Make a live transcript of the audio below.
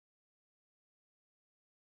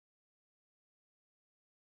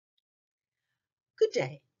Good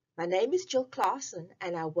day, my name is Jill Claassen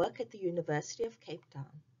and I work at the University of Cape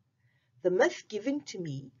Town. The myth given to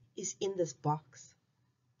me is in this box.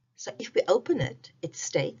 So if we open it, it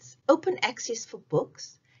states, open access for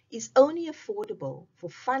books is only affordable for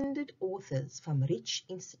funded authors from rich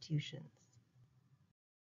institutions.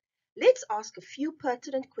 Let's ask a few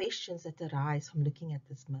pertinent questions that arise from looking at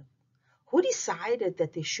this myth. Who decided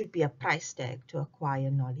that there should be a price tag to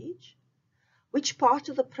acquire knowledge? Which part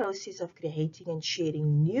of the process of creating and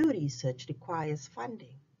sharing new research requires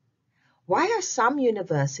funding? Why are some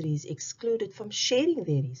universities excluded from sharing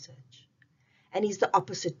their research? And is the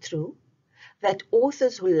opposite true? That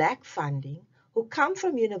authors who lack funding, who come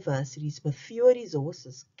from universities with fewer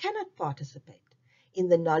resources, cannot participate in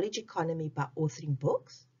the knowledge economy by authoring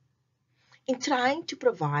books? In trying to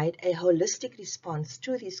provide a holistic response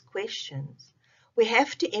to these questions, we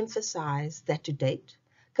have to emphasize that to date,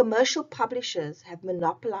 commercial publishers have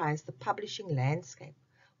monopolized the publishing landscape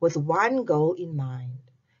with one goal in mind,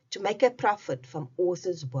 to make a profit from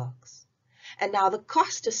authors' works. And now the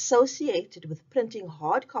cost associated with printing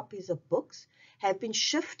hard copies of books have been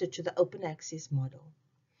shifted to the open access model.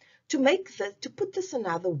 To put this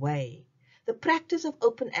another way, the practice of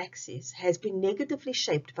open access has been negatively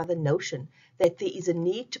shaped by the notion that there is a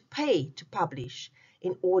need to pay to publish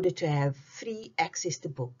in order to have free access to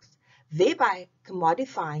books, thereby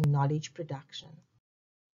commodifying knowledge production.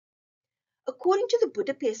 According to the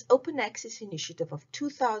Budapest Open Access Initiative of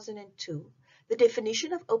 2002, the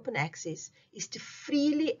definition of open access is to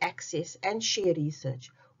freely access and share research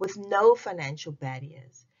with no financial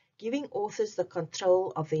barriers, giving authors the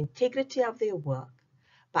control of the integrity of their work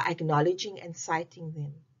by acknowledging and citing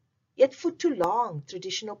them. Yet for too long,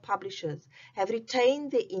 traditional publishers have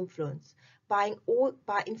retained their influence by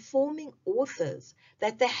informing authors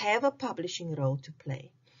that they have a publishing role to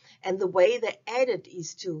play. And the way they add it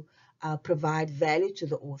is to provide value to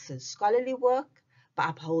the author's scholarly work by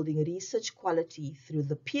upholding research quality through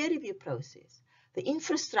the peer review process, the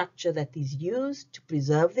infrastructure that is used to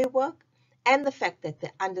preserve their work, and the fact that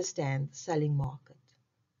they understand the selling market.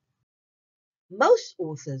 Most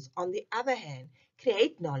authors, on the other hand,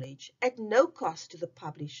 create knowledge at no cost to the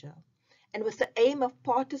publisher, and with the aim of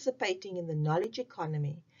participating in the knowledge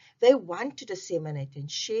economy, they want to disseminate and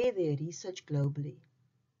share their research globally.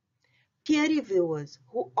 Peer reviewers,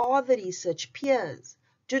 who are the research peers,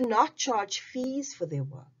 do not charge fees for their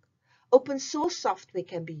work. Open source software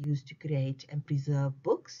can be used to create and preserve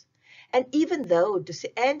books, and even though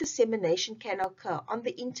dissemination can occur on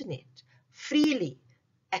the internet, freely,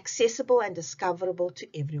 accessible and discoverable to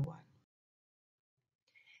everyone.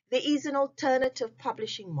 There is an alternative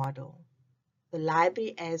publishing model, the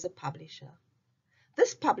library as a publisher.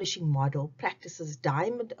 This publishing model practices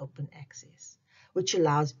diamond open access, which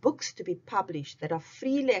allows books to be published that are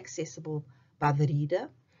freely accessible by the reader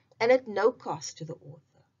and at no cost to the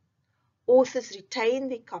author. Authors retain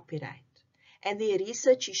their copyright, and their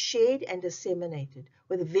research is shared and disseminated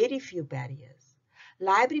with very few barriers.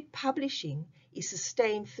 Library publishing is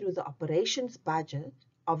sustained through the operations budget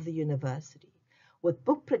of the university, with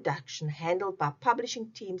book production handled by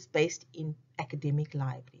publishing teams based in academic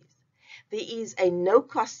libraries. There is a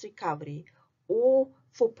no-cost recovery or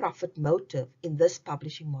for-profit motive in this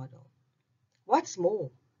publishing model. What's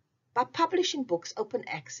more, by publishing books open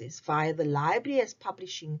access via the library as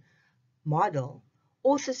publishing model,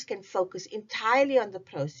 authors can focus entirely on the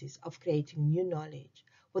process of creating new knowledge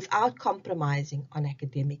without compromising on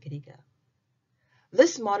academic rigor.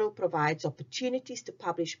 This model provides opportunities to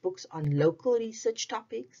publish books on local research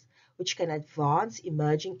topics, which can advance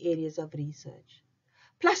emerging areas of research.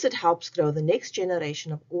 Plus, it helps grow the next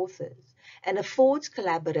generation of authors and affords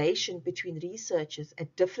collaboration between researchers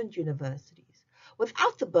at different universities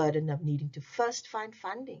without the burden of needing to first find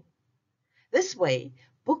funding. This way,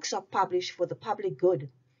 books are published for the public good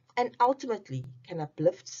and ultimately can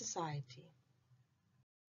uplift society.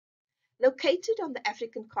 Located on the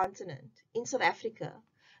African continent, in South Africa,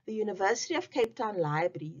 the University of Cape Town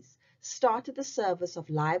Libraries started the service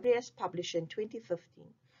of Library as Publisher in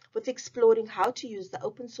 2015 with exploring how to use the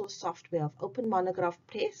open source software of Open Monograph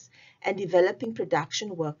Press and developing production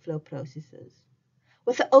workflow processes.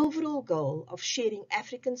 With the overall goal of sharing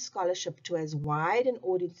African scholarship to as wide an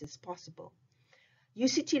audience as possible,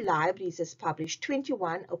 UCT Libraries has published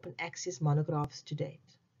 21 open access monographs to date.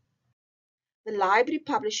 The library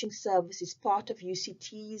publishing service is part of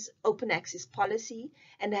UCT's open access policy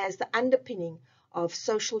and has the underpinning of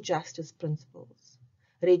social justice principles.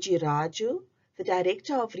 Reggie Raju, the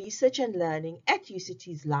Director of Research and Learning at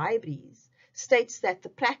UCT's libraries, states that the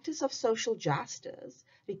practice of social justice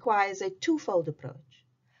requires a twofold approach.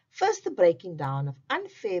 First, the breaking down of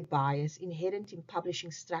unfair bias inherent in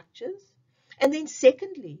publishing structures, and then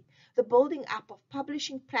secondly, the building up of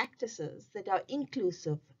publishing practices that are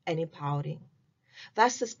inclusive and empowering.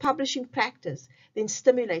 Thus, this publishing practice then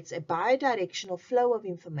stimulates a bidirectional flow of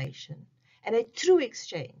information, and a true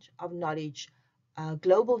exchange of knowledge,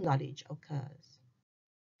 global knowledge occurs.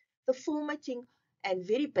 The formatting and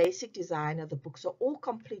very basic design of the books are all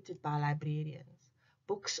completed by librarians.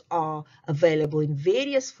 Books are available in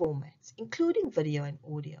various formats, including video and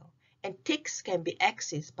audio, and text can be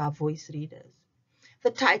accessed by voice readers.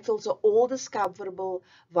 The titles are all discoverable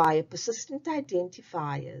via persistent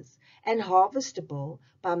identifiers and harvestable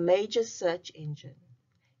by major search engines.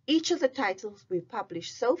 Each of the titles we've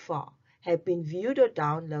published so far have been viewed or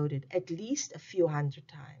downloaded at least a few hundred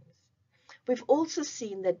times. We've also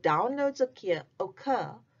seen that downloads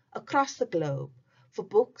occur across the globe for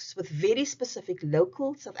books with very specific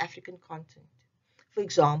local South African content. For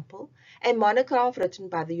example, a monograph written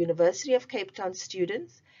by the University of Cape Town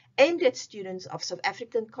students aimed at students of South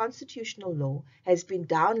African constitutional law has been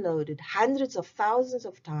downloaded hundreds of thousands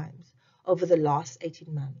of times over the last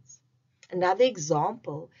 18 months. Another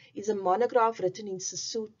example is a monograph written in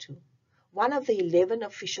Sesotho, one of the 11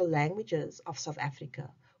 official languages of South Africa,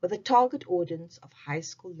 with a target audience of high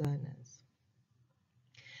school learners.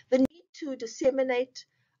 The need to disseminate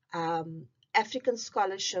African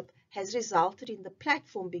scholarship has resulted in the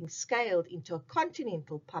platform being scaled into a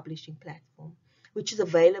continental publishing platform, which is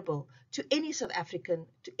available to any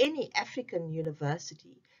African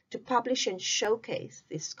university to publish and showcase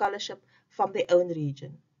their scholarship from their own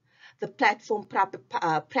region. The platform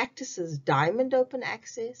practices diamond open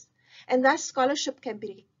access, and thus scholarship can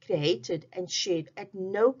be created and shared at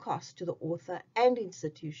no cost to the author and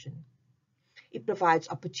institution. It provides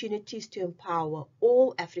opportunities to empower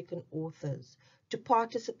all African authors to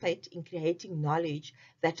participate in creating knowledge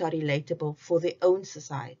that are relatable for their own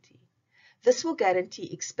society. This will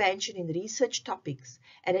guarantee expansion in research topics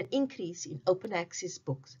and an increase in open access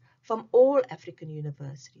books from all African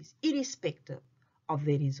universities, irrespective of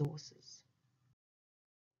their resources.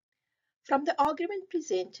 From the argument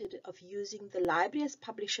presented of using the library as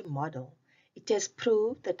publisher model, it has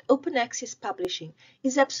proved that open access publishing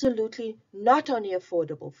is absolutely not only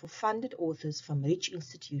affordable for funded authors from rich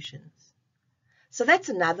institutions. So that's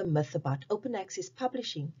another myth about open access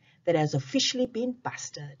publishing that has officially been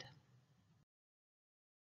busted.